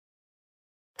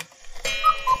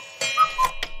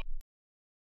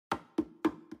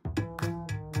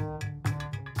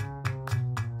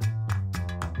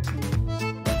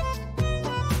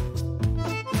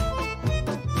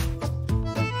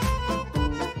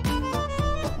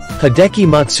Hideki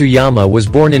Matsuyama was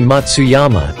born in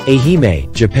Matsuyama,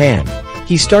 Ehime, Japan.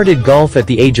 He started golf at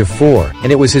the age of 4,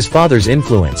 and it was his father's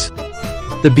influence.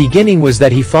 The beginning was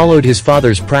that he followed his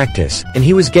father's practice, and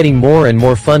he was getting more and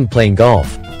more fun playing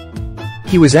golf.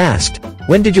 He was asked,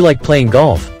 "When did you like playing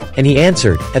golf?" And he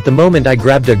answered, "At the moment I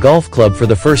grabbed a golf club for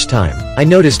the first time, I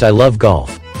noticed I love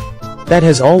golf. That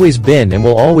has always been and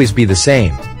will always be the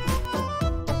same."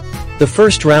 The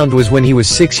first round was when he was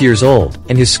 6 years old,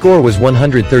 and his score was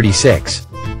 136.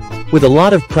 With a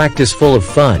lot of practice full of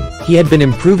fun, he had been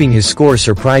improving his score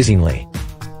surprisingly.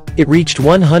 It reached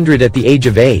 100 at the age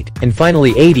of 8, and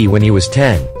finally 80 when he was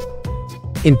 10.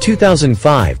 In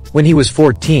 2005, when he was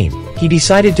 14, he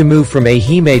decided to move from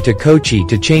Ehime to Kochi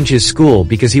to change his school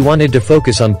because he wanted to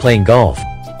focus on playing golf.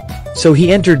 So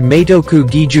he entered Meitoku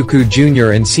Gijuku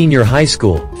Junior and Senior High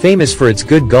School, famous for its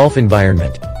good golf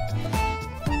environment.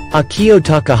 Akio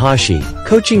Takahashi,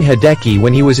 coaching Hideki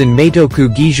when he was in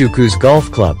Meitoku Gijuku's golf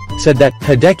club, said that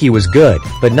Hideki was good,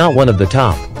 but not one of the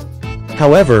top.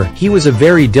 However, he was a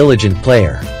very diligent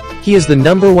player. He is the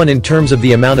number one in terms of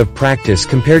the amount of practice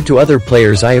compared to other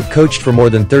players I have coached for more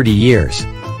than 30 years.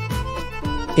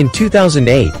 In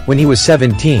 2008, when he was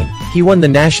 17, he won the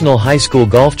National High School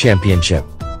Golf Championship.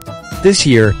 This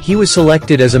year, he was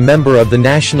selected as a member of the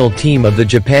national team of the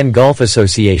Japan Golf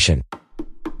Association.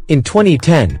 In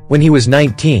 2010, when he was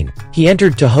 19, he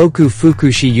entered Tohoku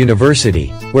Fukushi University,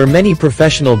 where many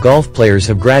professional golf players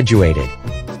have graduated.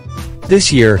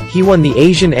 This year, he won the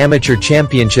Asian Amateur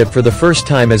Championship for the first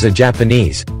time as a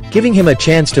Japanese, giving him a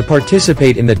chance to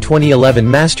participate in the 2011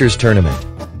 Masters Tournament.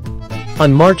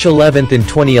 On March 11 in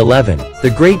 2011, the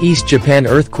Great East Japan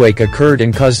earthquake occurred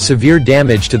and caused severe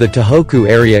damage to the Tohoku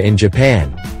area in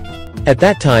Japan. At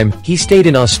that time, he stayed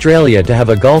in Australia to have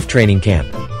a golf training camp.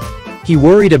 He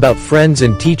worried about friends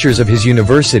and teachers of his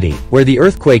university, where the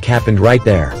earthquake happened right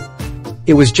there.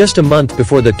 It was just a month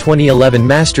before the 2011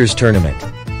 Masters Tournament.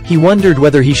 He wondered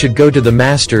whether he should go to the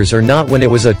Masters or not when it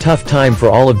was a tough time for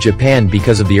all of Japan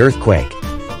because of the earthquake.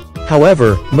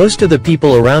 However, most of the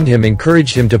people around him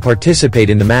encouraged him to participate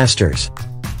in the Masters.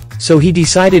 So he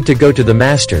decided to go to the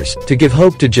Masters, to give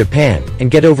hope to Japan, and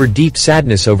get over deep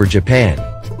sadness over Japan.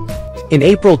 In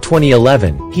April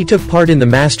 2011, he took part in the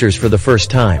Masters for the first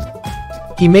time.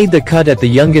 He made the cut at the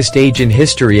youngest age in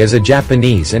history as a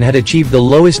Japanese and had achieved the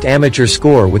lowest amateur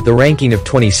score with the ranking of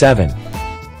 27.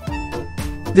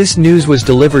 This news was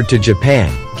delivered to Japan,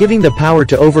 giving the power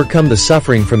to overcome the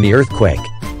suffering from the earthquake.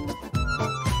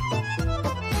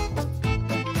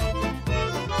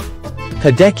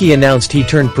 Hideki announced he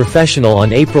turned professional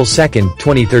on April 2,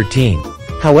 2013.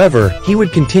 However, he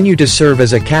would continue to serve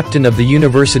as a captain of the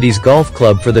university's golf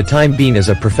club for the time being as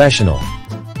a professional.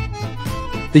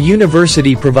 The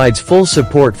university provides full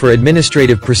support for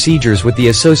administrative procedures with the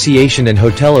association and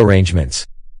hotel arrangements.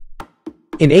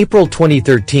 In April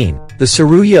 2013, the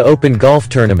Tsuruya Open Golf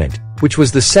Tournament, which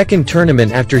was the second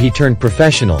tournament after he turned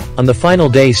professional, on the final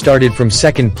day started from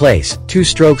second place, 2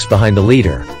 strokes behind the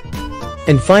leader.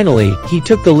 And finally, he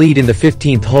took the lead in the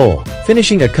 15th hole,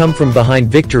 finishing a come-from-behind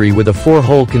victory with a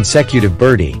 4-hole consecutive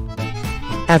birdie.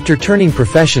 After turning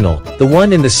professional, the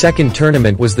one in the second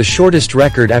tournament was the shortest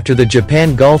record after the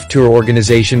Japan Golf Tour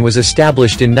organization was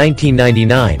established in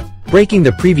 1999, breaking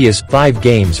the previous 5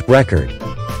 games record.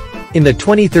 In the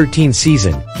 2013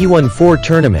 season, he won 4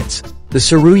 tournaments: the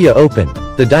Tsuruya Open,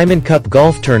 the Diamond Cup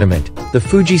Golf Tournament, the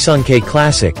Fujisankei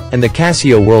Classic, and the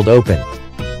Casio World Open.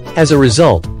 As a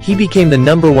result, he became the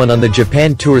number 1 on the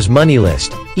Japan Tour's money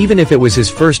list, even if it was his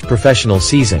first professional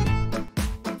season.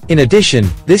 In addition,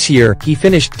 this year, he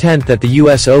finished 10th at the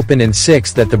US Open and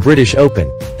 6th at the British Open,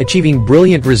 achieving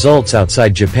brilliant results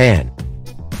outside Japan.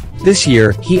 This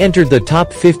year, he entered the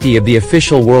top 50 of the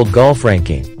official World Golf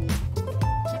Ranking.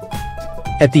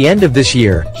 At the end of this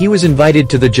year, he was invited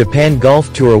to the Japan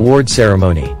Golf Tour award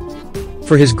ceremony.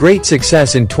 For his great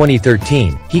success in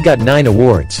 2013, he got 9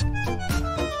 awards.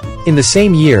 In the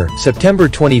same year, September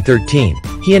 2013,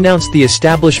 he announced the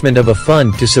establishment of a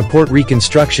fund to support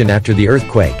reconstruction after the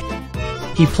earthquake.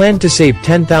 He planned to save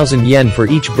 10,000 yen for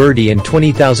each birdie and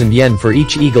 20,000 yen for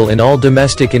each eagle in all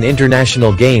domestic and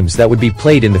international games that would be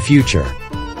played in the future.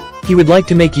 He would like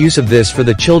to make use of this for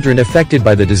the children affected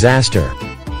by the disaster.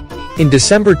 In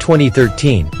December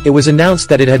 2013, it was announced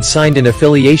that it had signed an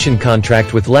affiliation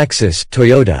contract with Lexus,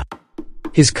 Toyota.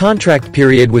 His contract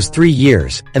period was 3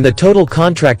 years, and the total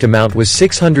contract amount was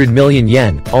 600 million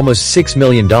yen, almost $6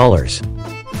 million.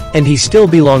 And he still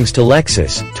belongs to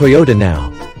Lexus, Toyota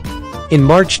now. In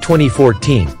March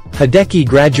 2014, Hideki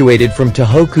graduated from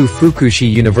Tohoku Fukushi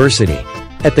University.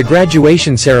 At the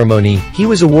graduation ceremony, he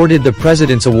was awarded the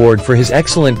President's Award for his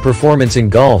excellent performance in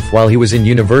golf while he was in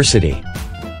university.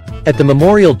 At the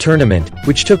Memorial Tournament,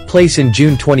 which took place in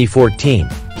June 2014,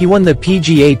 he won the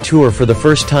PGA Tour for the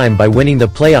first time by winning the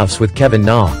playoffs with Kevin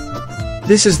Na.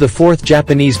 This is the fourth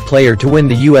Japanese player to win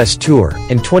the US Tour,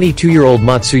 and 22-year-old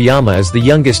Matsuyama is the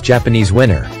youngest Japanese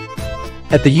winner.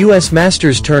 At the US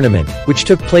Masters Tournament, which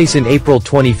took place in April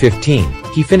 2015,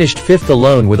 he finished 5th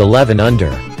alone with 11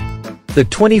 under. The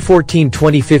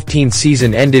 2014-2015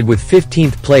 season ended with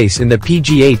 15th place in the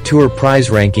PGA Tour prize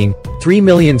ranking,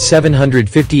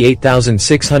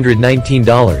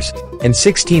 $3,758,619, and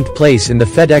 16th place in the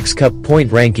FedEx Cup point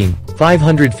ranking,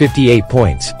 558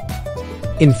 points.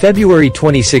 In February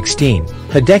 2016,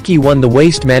 Hideki won the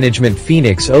Waste Management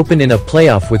Phoenix Open in a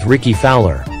playoff with Ricky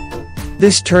Fowler.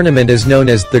 This tournament is known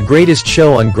as the greatest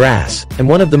show on grass, and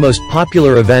one of the most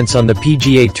popular events on the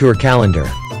PGA Tour calendar.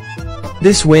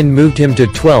 This win moved him to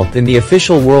 12th in the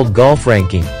official world golf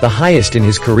ranking, the highest in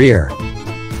his career.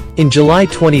 In July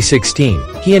 2016,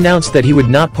 he announced that he would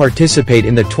not participate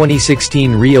in the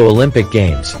 2016 Rio Olympic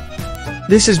Games.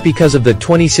 This is because of the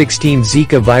 2016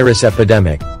 Zika virus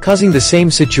epidemic, causing the same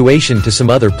situation to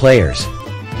some other players.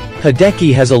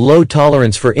 Hideki has a low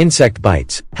tolerance for insect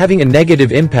bites, having a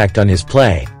negative impact on his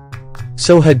play.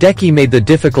 So Hideki made the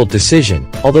difficult decision,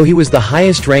 although he was the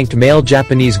highest-ranked male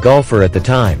Japanese golfer at the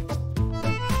time.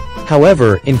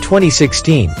 However, in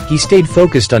 2016, he stayed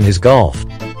focused on his golf.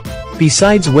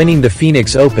 Besides winning the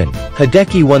Phoenix Open,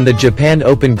 Hideki won the Japan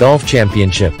Open Golf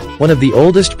Championship, one of the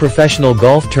oldest professional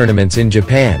golf tournaments in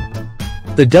Japan.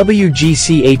 The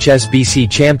WGC HSBC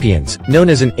Champions, known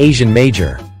as an Asian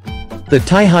Major. The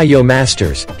Taihayo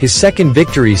Masters, his second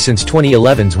victory since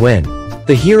 2011's win.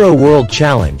 The Hero World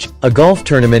Challenge, a golf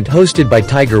tournament hosted by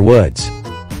Tiger Woods.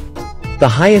 The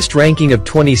highest ranking of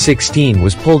 2016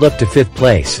 was pulled up to 5th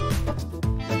place.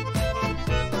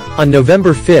 On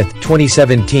November 5,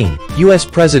 2017, U.S.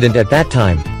 President at that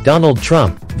time, Donald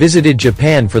Trump, visited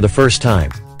Japan for the first time.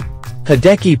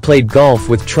 Hideki played golf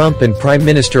with Trump and Prime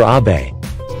Minister Abe.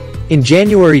 In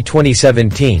January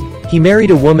 2017, he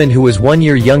married a woman who was 1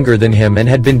 year younger than him and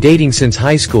had been dating since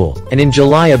high school, and in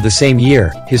July of the same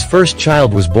year, his first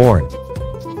child was born.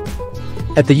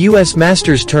 At the U.S.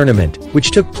 Masters Tournament,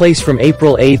 which took place from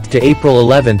April 8 to April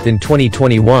 11 in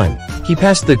 2021, he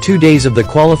passed the 2 days of the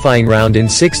qualifying round in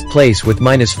 6th place with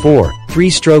 -4, 3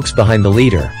 strokes behind the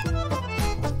leader.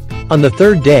 On the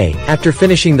third day, after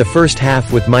finishing the first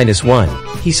half with -1,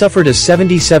 he suffered a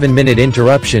 77-minute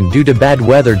interruption due to bad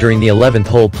weather during the 11th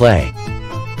hole play.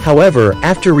 However,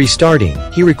 after restarting,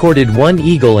 he recorded 1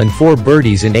 eagle and 4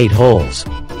 birdies in 8 holes.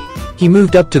 He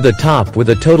moved up to the top with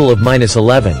a total of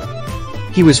 -11.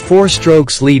 He was 4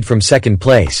 strokes lead from second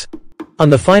place. On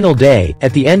the final day,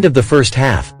 at the end of the first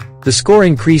half, the score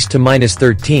increased to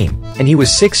 -13, and he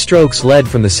was 6 strokes led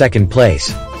from the second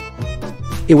place.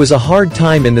 It was a hard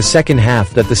time in the second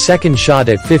half that the second shot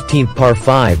at 15th par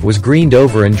 5 was greened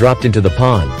over and dropped into the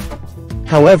pond.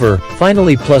 However,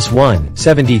 finally +1,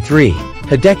 73,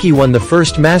 Hideki won the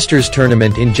first Masters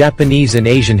tournament in Japanese and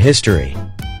Asian history.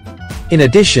 In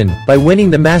addition, by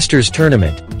winning the Masters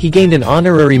tournament, he gained an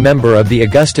honorary member of the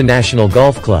Augusta National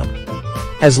Golf Club.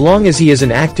 As long as he is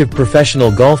an active professional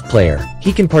golf player,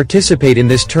 he can participate in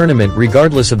this tournament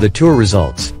regardless of the tour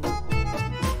results.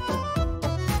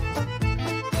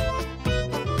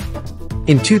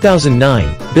 In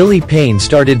 2009, Billy Payne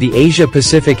started the Asia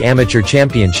Pacific Amateur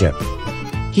Championship.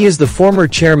 He is the former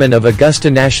chairman of Augusta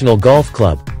National Golf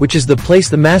Club, which is the place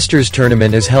the Masters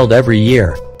tournament is held every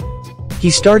year. He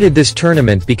started this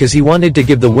tournament because he wanted to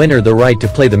give the winner the right to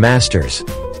play the Masters.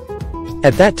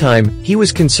 At that time, he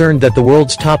was concerned that the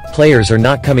world's top players are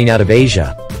not coming out of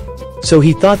Asia. So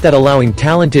he thought that allowing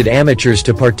talented amateurs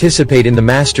to participate in the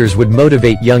Masters would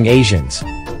motivate young Asians.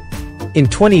 In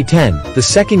 2010, the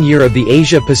second year of the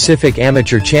Asia Pacific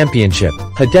Amateur Championship,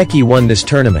 Hideki won this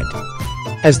tournament.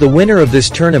 As the winner of this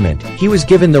tournament, he was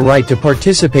given the right to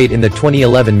participate in the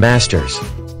 2011 Masters.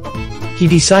 He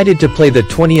decided to play the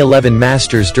 2011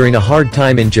 Masters during a hard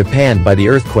time in Japan by the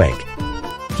earthquake.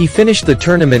 He finished the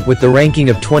tournament with the ranking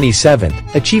of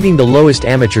 27th, achieving the lowest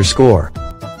amateur score.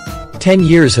 10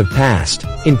 years have passed.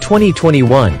 In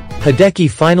 2021, Hideki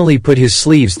finally put his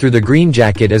sleeves through the green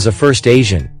jacket as a first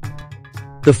Asian.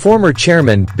 The former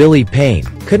chairman, Billy Payne,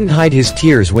 couldn't hide his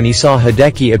tears when he saw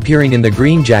Hideki appearing in the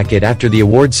green jacket after the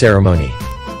award ceremony.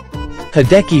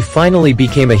 Hideki finally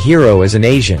became a hero as an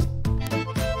Asian.